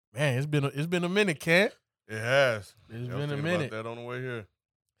Man, it's been a minute, Ken. It has. It's I was been a thinking minute. about that on the way here.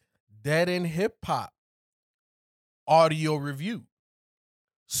 Dead in Hip Hop audio review.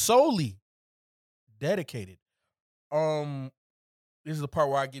 Soulee, dedicated. This is the part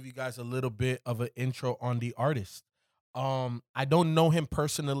where I give you guys a little bit of an intro on the artist. I don't know him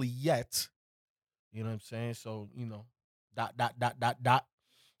personally yet. You know what I'm saying? So, dot dot dot dot dot.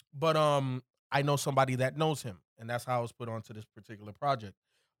 But I know somebody that knows him, and that's how I was put onto this particular project.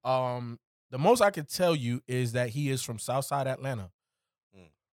 The most I could tell you is that he is from Southside Atlanta, Mm.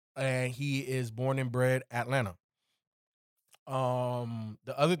 and he is born and bred Atlanta.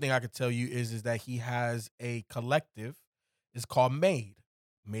 The other thing I could tell you is that he has a collective. It's called Made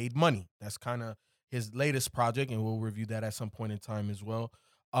Money. That's kind of his latest project, and we'll review that at some point in time as well.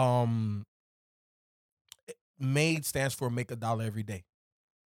 Um, Made stands for make a dollar every day.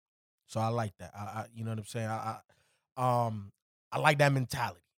 So I like that. You know what I'm saying? I like that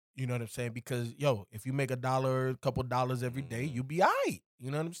mentality. You know what I'm saying? Because if you make a couple dollars every day, you be all right.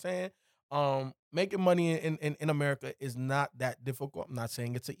 You know what I'm saying? Making money in America is not that difficult. I'm not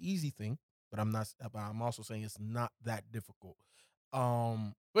saying it's an easy thing, but I'm also saying it's not that difficult.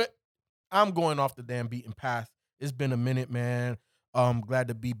 But I'm going off the damn beaten path. It's been a minute, man. Glad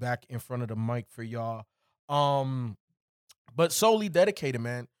to be back in front of the mic for y'all. But solely dedicated,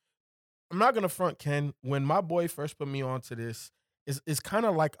 man. I'm not gonna front, Ken. When my boy first put me on to this, it's kind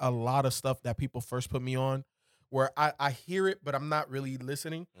of like a lot of stuff that people first put me on, where I hear it, but I'm not really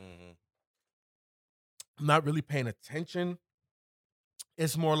listening. Mm-hmm. I'm not really paying attention.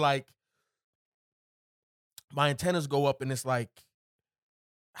 It's more like my antennas go up, and it's like,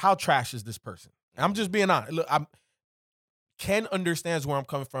 how trash is this person? And I'm just being honest. Look, Ken understands where I'm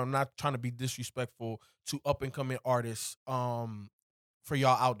coming from. I'm not trying to be disrespectful to up and coming artists. For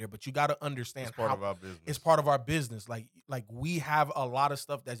y'all out there, but you got to understand It's part of our business. It's part of our business. Like we have a lot of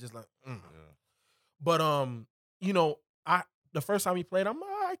stuff that's just like, Yeah. But I the first time he played, I'm all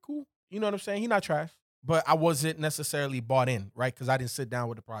right, cool. You know what I'm saying? He not trash, but I wasn't necessarily bought in, right? Because I didn't sit down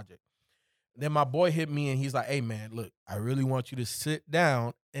with the project. Then my boy hit me and he's like, "Hey man, look, I really want you to sit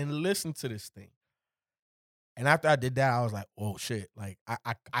down and listen to this thing." And after I did that, I was like, "Oh shit!" Like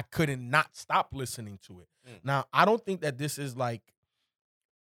I couldn't not stop listening to it. Now I don't think that this is like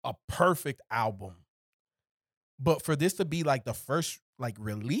a perfect album. But for this to be like the first like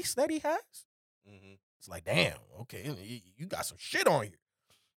release that he has, it's like, damn, okay, you got some shit on you.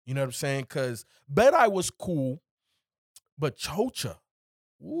 You know what I'm saying? Because Bet I was cool, but Chocha,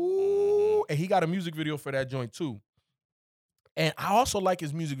 ooh, and he got a music video for that joint too. And I also like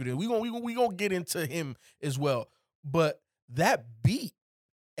his music video. We gonna get into him as well. But that beat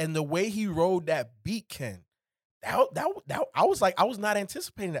and the way he rode that beat, Ken, that I was like, I was not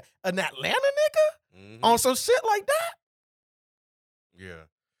anticipating that. An Atlanta nigga on some shit like that. Yeah.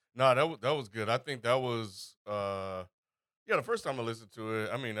 No, that was good. I think that was the first time I listened to it,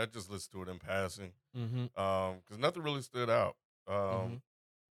 I mean, I just listened to it in passing. Because nothing really stood out.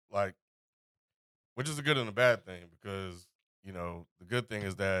 Like, which is a good and a bad thing, because the good thing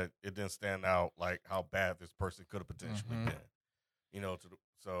is that it didn't stand out like how bad this person could have potentially been.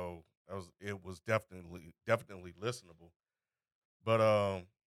 So it was definitely listenable. But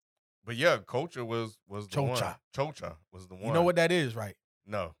yeah, Culture was the one. Chocha was the one. You know what that is, right?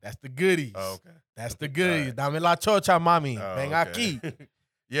 No. That's the goodies. Oh, okay. That's the goodies. Right. Dame la chocha, mami. Oh, Ven okay. aquí.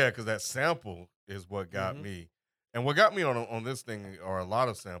 Yeah, because that sample is what got me. And what got me on this thing are a lot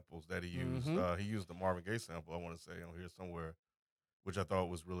of samples that he used. He used the Marvin Gaye sample, I want to say, on here somewhere, which I thought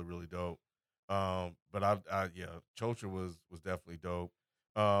was really, really dope. But Chocha was definitely dope.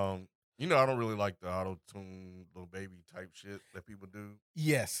 I don't really like the auto-tune little baby type shit that people do.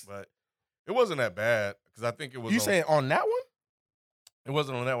 Yes. But it wasn't that bad, because I think it was. You saying on that one? It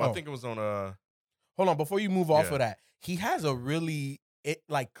wasn't on that one. Oh. I think it was on Hold on, before you move off of that, he has a really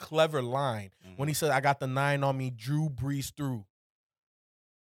clever line when he said, "I got the 9 on me, Drew Brees through."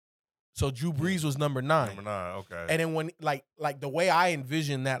 So Drew Brees was number 9. Number 9, okay. And then when like the way I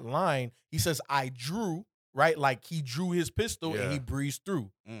envision that line, he says, "I drew," right? Like he drew his pistol and he breezed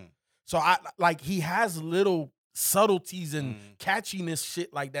through. So he has little subtleties and catchiness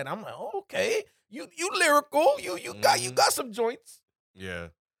shit like that. I'm like, oh, okay, you lyrical, you got some joints. Yeah.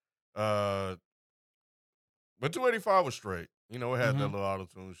 But 285 was straight. It had that little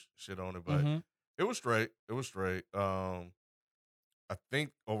auto-tune shit on it, but it was straight. It was straight. I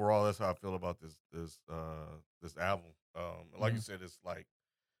think overall that's how I feel about this album. Like you said, it's like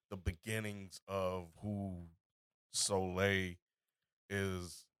the beginnings of who Soulee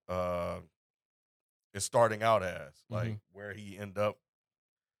is starting out as. Like where he end up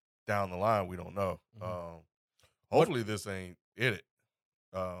down the line, we don't know. Hopefully this ain't it.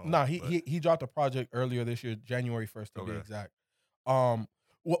 Nah, But he dropped a project earlier this year, January 1st to be okay. exact. Um,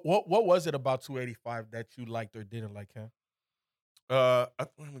 what was it about 285 that you liked or didn't like him? Let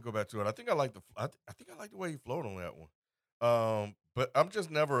me go back to it. I think I like I think I like the way he flowed on that one. But I'm just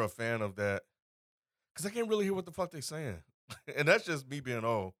never a fan of that because I can't really hear what the fuck they saying, and that's just me being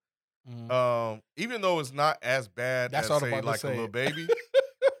old. Mhm. Even though it's not as bad That's as all I'm say about to like a little say. baby,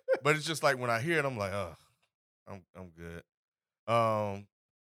 but it's just like when I hear it, I'm like, I'm good. Um,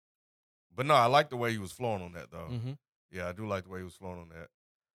 but no, I like the way he was flowing on that though. Mhm, Yeah, I do like the way he was flowing on that.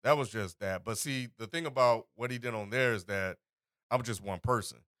 That was just that. But see, the thing about what he did on there is that I'm just one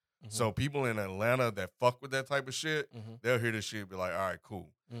person. mhm, So people in Atlanta that fuck with that type of shit, mhm, they'll hear this shit and be like, all right,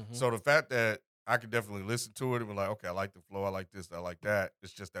 cool. mhm. So the fact that I could definitely listen to it and be like, okay, I like the flow, I like this, I like that.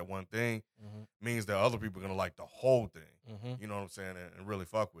 It's just that one thing Mhm, means that other people are gonna like the whole thing. mhm. You know what I'm saying? And really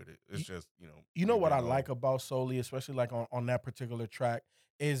fuck with it. It's You, just, you know me what I being old. like about Soulee, especially like on that particular track,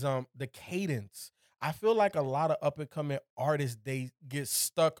 is the cadence. I feel like a lot of up and coming artists they get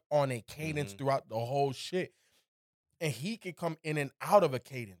stuck on a cadence Mm-hmm. throughout the whole shit, and he could come in and out of a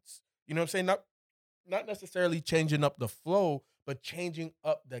cadence. You know what I'm saying? Not necessarily changing up the flow, but changing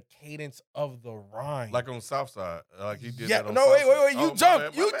up the cadence of the rhyme. Like on Southside. Like he did Yeah, that on no, Southside. wait. You Oh, my jumped.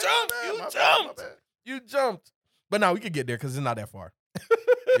 bad, my You bad, my jumped. bad, You my bad, my jumped. bad. You jumped. But now we could get there because it's not that far.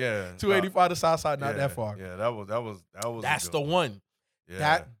 Yeah, no, 285 to Southside, not that yeah, far. yeah. That was a That's good the one. one.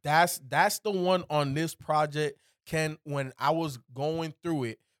 Yeah. That's the one on this project. Ken, when I was going through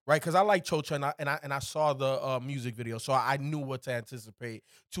it, right? Because I like Chocha and I saw the music video, so I knew what to anticipate.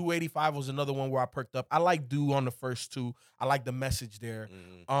 285 was another one where I perked up. I like Do on the first two. I like the message there.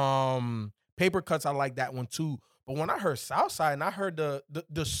 Mhm. Paper Cuts, I like that one too. But when I heard Southside and I heard the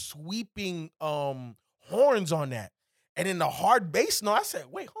sweeping horns on that, and then the hard bass, no, I said,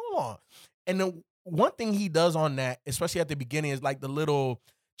 wait, hold on. And the one thing he does on that, especially at the beginning, is like the little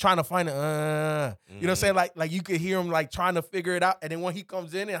trying to find it. You know what I'm saying? Mhm. Like you could hear him like trying to figure it out. And then when he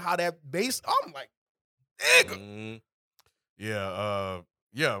comes in and how that bass, I'm like, nigga. Mhm. Yeah,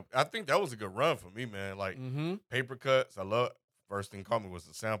 yeah, I think that was a good run for me, man. Like Mm-hmm. Paper Cuts, I love first thing called me was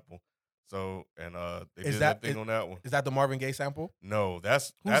the sample. So and they Is did that that thing on that one. is that the Marvin Gaye sample? No, Who's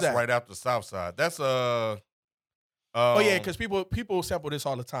that's that? right after Southside. That's Oh yeah, um because people sample this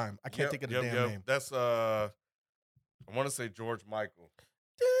all the time. I can't think of the damn yep. name. That's I want to say George Michael.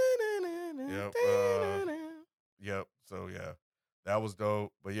 Yep. Yep. So yeah. That was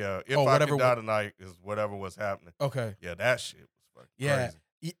dope. But yeah, Oh, if I whatever. could die tonight is whatever was happening. Okay. Yeah, that shit was fucking Yeah.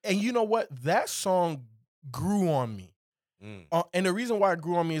 crazy. And you know what? That song grew on me. Mm. And the reason why it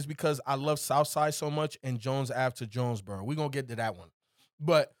grew on me is because I love Southside so much and Jones Ave to Jonesboro. We're gonna get to that one.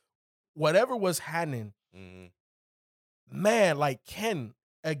 But whatever was happening, Mhm. man, like Ken,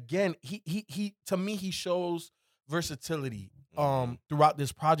 again, he to me, he shows versatility Mhm. throughout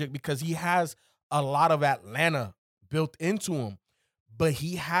this project because he has a lot of Atlanta built into him, but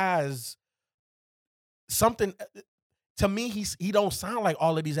he has something to me, he don't sound like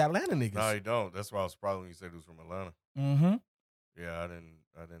all of these Atlanta No, niggas. you don't. That's why I was surprised when you said he was from Atlanta. Mm-hmm. Yeah, I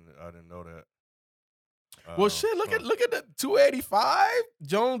didn't know that. Well, shit, So look at the 285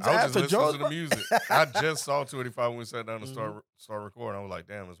 Jones I was Ave just to listening to the Jonesboro. music. I just saw 285 when we sat down to Mhm. start recording. I was like,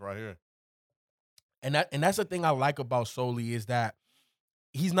 damn, it's right here. And that's the thing I like about Soulee is that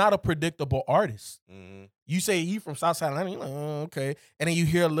he's not a predictable artist. Mm-hmm. You say he from Southside Atlanta, you're like, oh, okay. And then you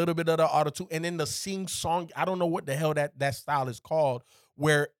hear a little bit of the auto tune, and then the sing song. I don't know what the hell that style is called,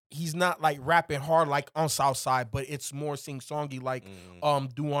 where he's not like rapping hard like on Southside, but it's more sing songy like Mm-hmm.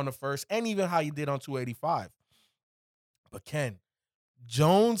 Do on the first, and even how he did on 285. But Ken,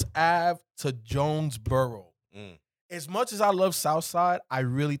 Jones Ave to Jonesboro. Mm. As much as I love Southside, I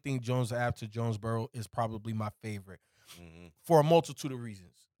really think Jones Ave to Jonesboro is probably my favorite Mm-hmm. for a multitude of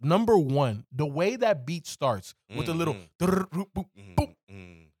reasons. Number one, the way that beat starts with a little Mm-hmm. boop, boop,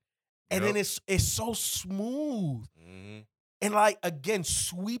 Mm-hmm. and then Yep. it's so smooth Mm-hmm. and like again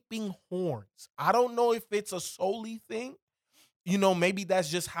sweeping horns. I don't know if it's a Soulee thing. You know, maybe that's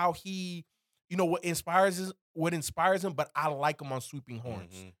just how he, what inspires him. But I like him on sweeping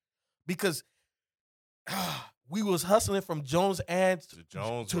horns Mm-hmm. because we was hustling from Jones and To to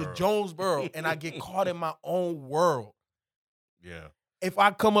Jonesboro. Jonesboro, and I get caught in my own world. Yeah. If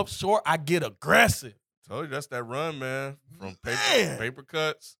I come up short, I get aggressive. Told you that's that run, man. From Man. paper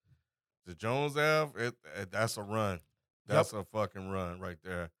cuts to Jones Ave. That's a run. That's a fucking run right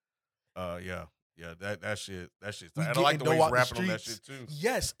there. Yeah. Yeah, that shit. We And I like getting the way dough he's out the rapping on that streets. shit too.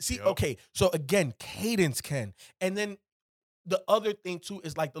 Yes. See, Yep. okay. So again, cadence can. And then the other thing too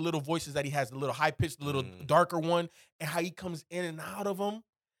is like the little voices that he has, the little high pitched, the little Mhm. darker one, and how he comes in and out of them.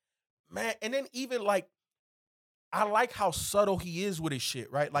 Man, and then even like I like how subtle he is with his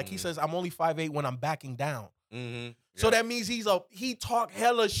shit, right? Like he says, I'm only 5'8" when I'm backing down. So that means he talk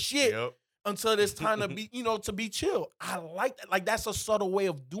hella shit until it's time to be, to be chill. I like that. Like that's a subtle way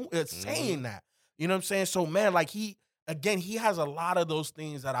of saying that. You know what I'm saying? So man, like he has a lot of those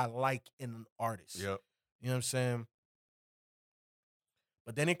things that I like in an artist. Yep. You know what I'm saying?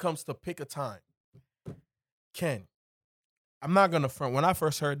 But then it comes to Pick a Time. Ken, I'm not gonna front. When I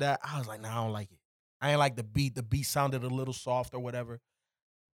first heard that, I was like, nah, I don't like it. I ain't like the beat. The beat sounded a little soft or whatever.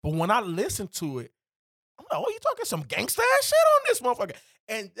 But when I listened to it, I'm like, oh, you talking some gangsta ass shit on this motherfucker.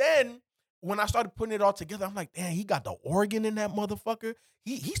 And then when I started putting it all together, I'm like, damn, he got the organ in that motherfucker.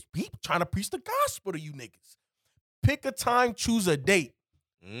 He's trying to preach the gospel to you niggas. Pick a time, choose a date.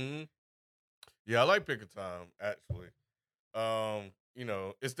 Yeah, I like Pick a Time, actually.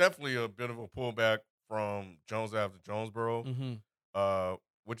 It's definitely a bit of a pullback from Jones Ave to Jonesboro,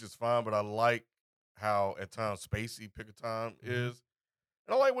 which is fine, but I like how at times spacey Pick a Time is.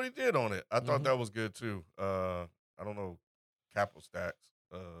 And I like what he did on it. I thought that was good too. I don't know, Capital Stacks.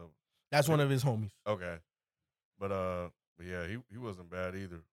 That's one of his homies. Okay. But yeah, he wasn't bad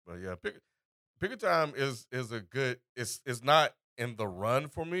either. But yeah, Pick a Time is a good. It's not in the run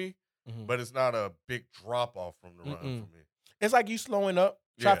for me, but it's not a big drop off from the run for me. It's like you slowing up.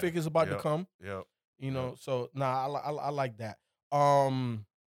 Traffic is about to come. Yep. So I like that. And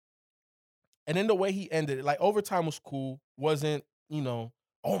then the way he ended it, like Overtime was cool. Wasn't, oh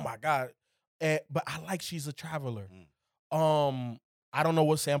my God. But I like She's a Traveler. I don't know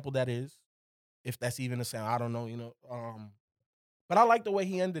what sample that is. If that's even a sound, I don't know, but I like the way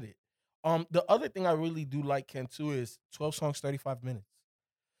he ended it. The other thing I really do like, Ken, too, is 12 songs, 35 minutes.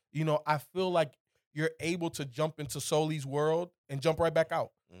 I feel like you're able to jump into Soulee's world and jump right back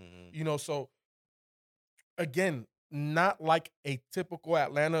out. So again, not like a typical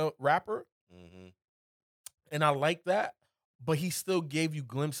Atlanta rapper. And I like that, but he still gave you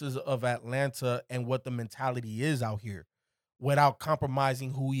glimpses of Atlanta and what the mentality is out here without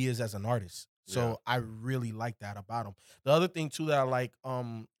compromising who he is as an artist. So I really like that about him. The other thing too that I like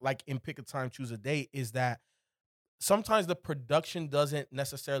in Pick a Time, Choose a Date, is that sometimes the production doesn't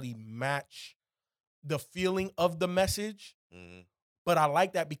necessarily match the feeling of the message, but I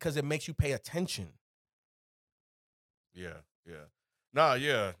like that because it makes you pay attention. Yeah. No,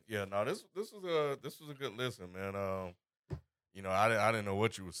 this was a good listen, man. I didn't know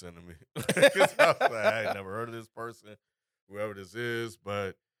what you were sending me. I was like, I had never heard of this person, whoever this is,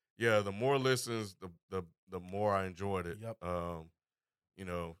 but yeah, the more listens, the more I enjoyed it. Yep.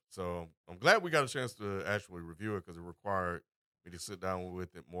 So I'm glad we got a chance to actually review it because it required me to sit down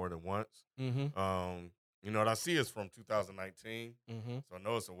with it more than once. And I see it's from 2019, so I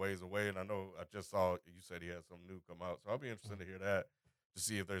know it's a ways away, and I know I just saw you said he had some new come out, so I'll be interested to hear that to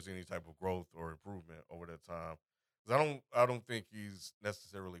see if there's any type of growth or improvement over that time. Because I don't think he's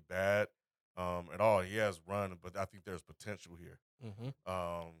necessarily bad at all. He has run, but I think there's potential here.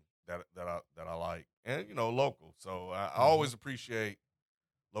 That I like, and local. So I always appreciate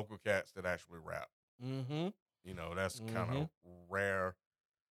local cats that actually rap. That's kind of rare,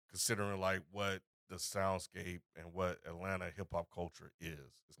 considering like what the soundscape and what Atlanta hip hop culture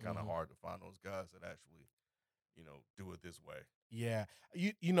is. It's kind of hard to find those guys that actually, do it this way. Yeah,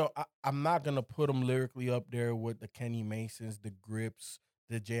 I'm not gonna put him lyrically up there with the Kenny Masons, the Grips,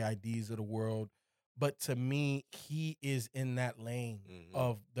 the JIDs of the world. But to me, he is in that lane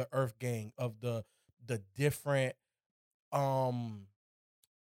of the Earth Gang, of the different,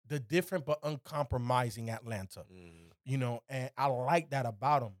 the different but uncompromising Atlanta. And I like that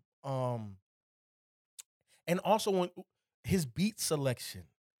about him. And also when his beat selection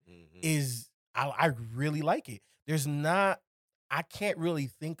is, I really like it. I can't really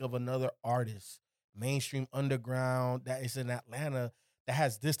think of another artist, mainstream underground, that is in Atlanta that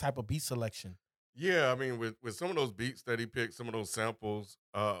has this type of beat selection. Yeah, I mean, with some of those beats that he picked, some of those samples,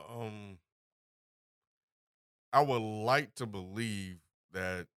 I would like to believe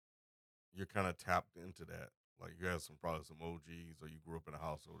that you're kind of tapped into that. Like you have probably some OGs, or you grew up in a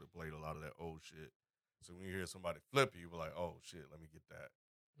household that played a lot of that old shit. So when you hear somebody flip you, you're like, oh shit, let me get that.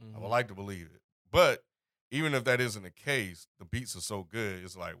 I would like to believe it. But even if that isn't the case, the beats are so good,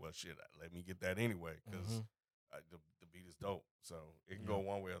 it's like, well, shit, let me get that anyway, because the beat is dope. So it can go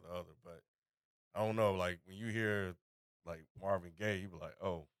one way or the other. But I don't know, like when you hear like Marvin Gaye, you be like,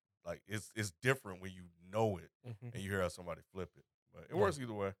 oh, like it's different when you know it and you hear how somebody flip it. But it works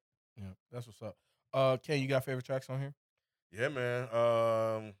either way. Yeah, that's what's up. Ken, you got favorite tracks on here? Yeah, man.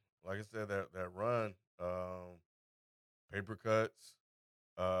 Like I said, that run, Paper Cuts,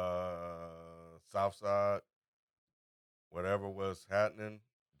 Southside, whatever was happening,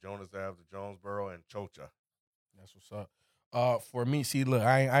 Jonas Ave to Jonesboro, and Chocha. That's what's up. For me, see, look,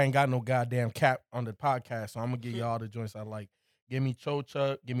 I ain't got no goddamn cap on the podcast, so I'm gonna give y'all the joints I like. Give me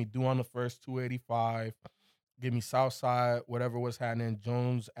Chocha, give me Do on the First 285, give me Southside, whatever was happening,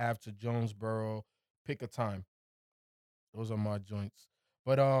 Jones after Jonesboro, pick a time. Those are my joints.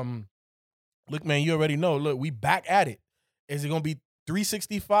 But look, man, you already know. Look, we back at it. Is it gonna be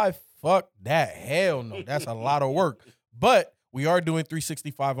 365? Fuck that. Hell no. That's a lot of work. But we are doing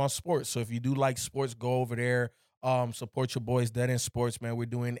 365 on sports. So if you do like sports, go over there. Support your boys Dead in Sports, man. We're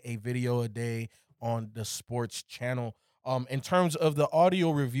doing a video a day on the sports channel. In terms of the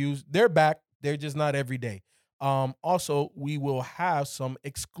audio reviews, they're back. They're just not every day. Also, we will have some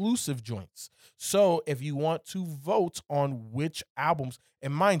exclusive joints. So if you want to vote on which albums,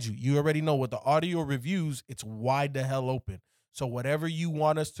 and mind you, you already know with the audio reviews, it's wide the hell open. So whatever you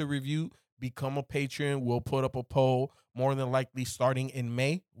want us to review, become a patron. We'll put up a poll. More than likely, starting in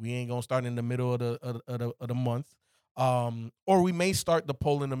May. We ain't gonna start in the middle of the month. Or we may start the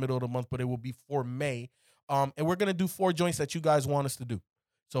poll in the middle of the month, but it will be for May. And we're gonna do 4 joints that you guys want us to do.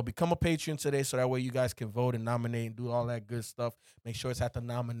 So become a patron today, so that way you guys can vote and nominate and do all that good stuff. Make sure it's at the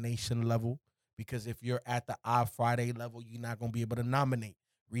nomination level, because if you're at the Odd Friday level, you're not gonna be able to nominate.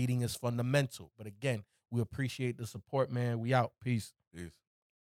 Reading is fundamental. But again, we appreciate the support, man. We out. Peace. Peace.